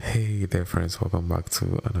Hey there, friends. Welcome back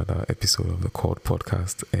to another episode of the Called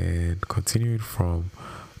Podcast. And continuing from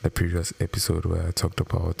the previous episode where I talked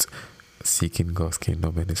about seeking God's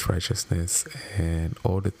kingdom and His righteousness, and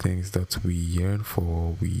all the things that we yearn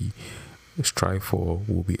for, we strive for,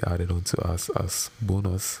 will be added onto us as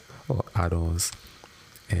bonus or add-ons,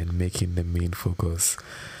 and making the main focus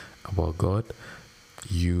about God,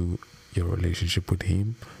 your relationship with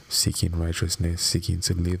Him, seeking righteousness, seeking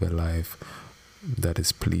to live a life that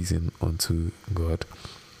is pleasing unto God,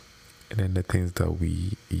 and then the things that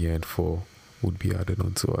we yearn for would be added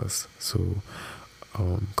unto us. So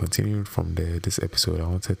continuing from there, this episode I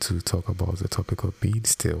wanted to talk about the topic of being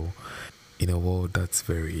still in a world that's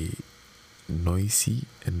very noisy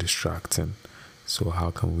and distracting. So how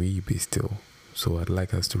can we be still? So I'd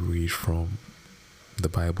like us to read from the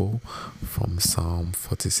Bible, from Psalm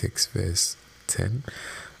 46 verse 10.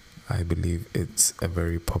 I believe it's a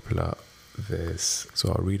very popular verse, so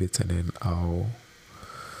I'll read it and then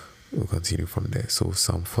we'll continue from there. So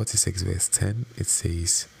Psalm 46 verse 10, it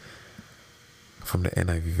says, from the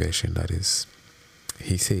NIV version, that is,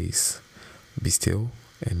 he says, "Be still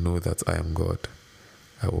and know that I am God.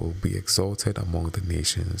 I will be exalted among the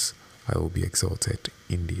nations. I will be exalted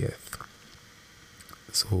in the earth."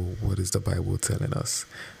 So what is the Bible telling us?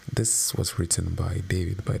 This was written by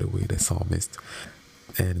David, by the way, the psalmist.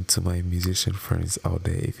 And to my musician friends out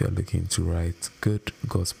there, if you're looking to write good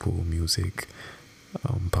gospel music,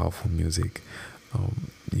 powerful music,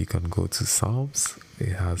 you can go to Psalms.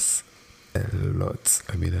 It has a lot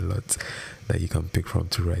that you can pick from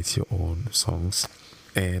to write your own songs.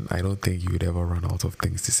 And I don't think you would ever run out of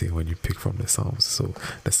things to say when you pick from the Psalms. So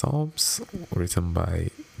the Psalms written by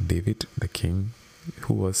David, the king,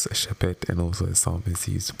 who was a shepherd and also a psalmist.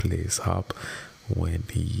 He used to play his harp when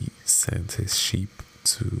he sent his sheep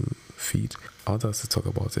to feed. I want us to talk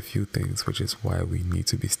about a few things, which is why we need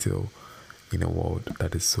to be still in a world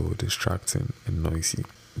that is so distracting and noisy.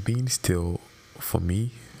 Being still, for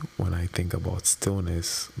me, when I think about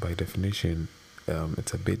stillness, by definition,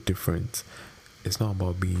 it's a bit different. It's not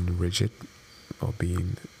about being rigid or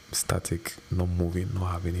being static, not moving,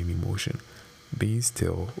 not having any motion. Being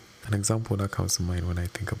still, an example that comes to mind when I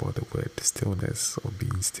think about the word stillness or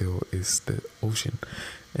being still is the ocean,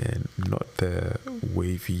 and not the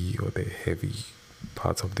wavy or the heavy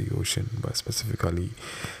part of the ocean, but specifically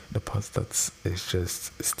the part that is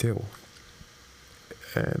just still.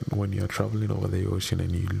 And when you're traveling over the ocean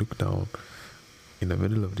and you look down in the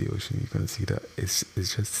middle of the ocean, you can see that it's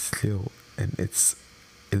just still, and it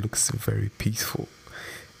looks very peaceful.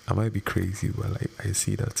 I might be crazy, but I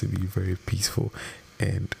see that to be very peaceful.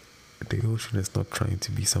 And the ocean is not trying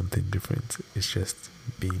to be something different. It's just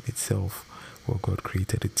being itself, what God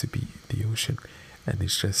created it to be, the ocean. And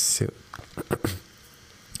it's just still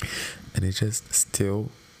and it's just still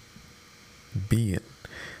being.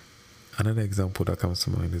 Another example that comes to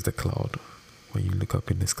mind is the cloud. When you look up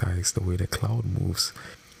in the skies, the way the cloud moves,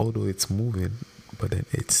 although it's moving, but then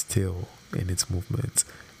it's still in its movement,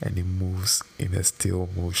 and it moves in a still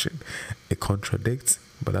motion. It contradicts,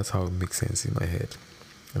 but that's how it makes sense in my head.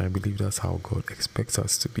 And I believe that's how God expects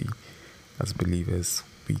us to be as believers.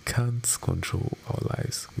 We can't control our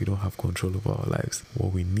lives. We don't have control over our lives.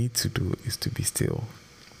 What we need to do is to be still.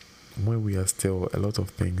 When we are still, a lot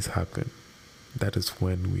of things happen. That is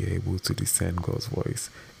when we are able to discern God's voice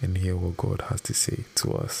and hear what God has to say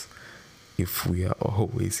to us. If we are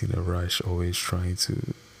always in a rush, always trying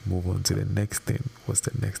to move on to the next thing, what's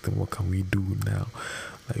the next thing? What can we do now?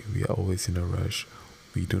 We are always in a rush.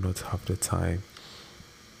 We do not have the time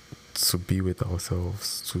to be with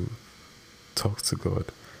ourselves, to talk to God,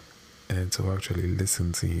 and to actually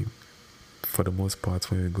listen to Him. For the most part,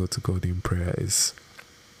 when we go to God in prayer, is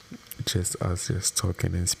just us just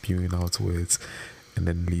talking and spewing out words and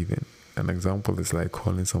then leaving. An example is like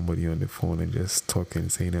calling somebody on the phone and just talking,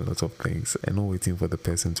 saying a lot of things and not waiting for the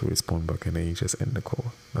person to respond back, and then you just end the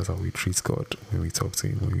call. That's how we treat God when we talk to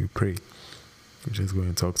Him. When we pray, we just go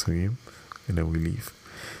and talk to Him and then we leave.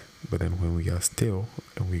 But then when we are still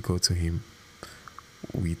and we go to Him,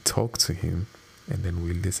 we talk to Him, and then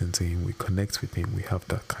we listen to Him, we connect with Him, we have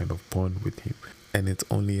that kind of bond with Him. And it's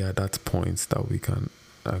only at that point that we can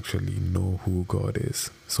actually know who God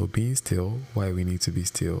is. So being still, why we need to be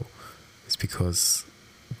still, is because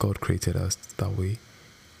God created us that way,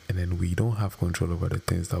 and then we don't have control over the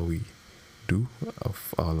things that we do,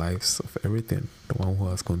 of our lives, of everything. The one who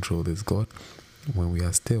has control is God. When we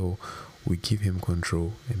are still, we give Him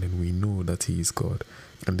control, and then we know that He is God,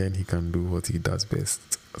 and then He can do what He does best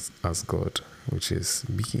as God, which is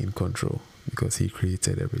be in control, because He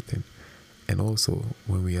created everything. And also,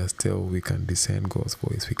 when we are still, we can discern God's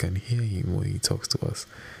voice. We can hear Him when He talks to us.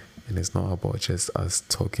 And it's not about just us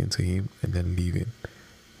talking to Him and then leaving.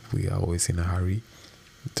 We are always in a hurry,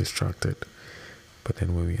 distracted. But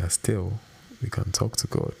then when we are still, we can talk to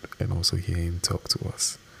God and also hear Him talk to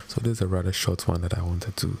us. So this is a rather short one that I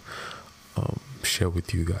wanted to share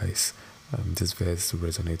with you guys. This verse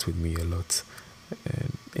resonates with me a lot.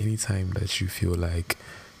 And anytime that you feel like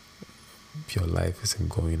your life isn't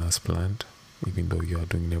going as planned, even though you are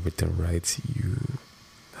doing everything right, you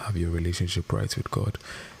have your relationship right with God,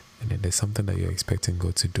 and then there's something that you're expecting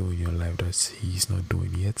God to do in your life that He's not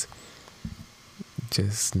doing yet,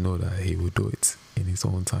 just know that He will do it in His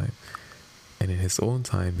own time. And in His own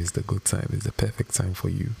time is the good time, is the perfect time for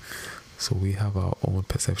you. So we have our own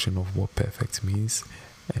perception of what perfect means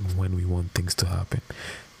and when we want things to happen.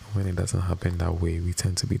 When it doesn't happen that way, we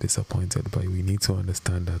tend to be disappointed. But we need to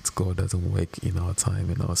understand that God doesn't work in our time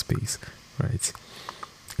and our space, right?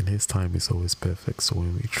 And His time is always perfect. So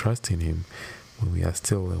when we trust in Him, when we are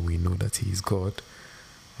still and we know that He is God,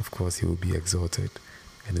 of course He will be exalted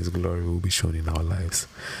and His glory will be shown in our lives.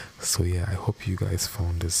 So yeah, I hope you guys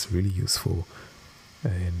found this really useful,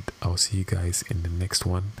 and I'll see you guys in the next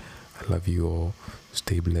one. I love you all.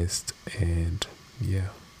 Stay blessed, and yeah.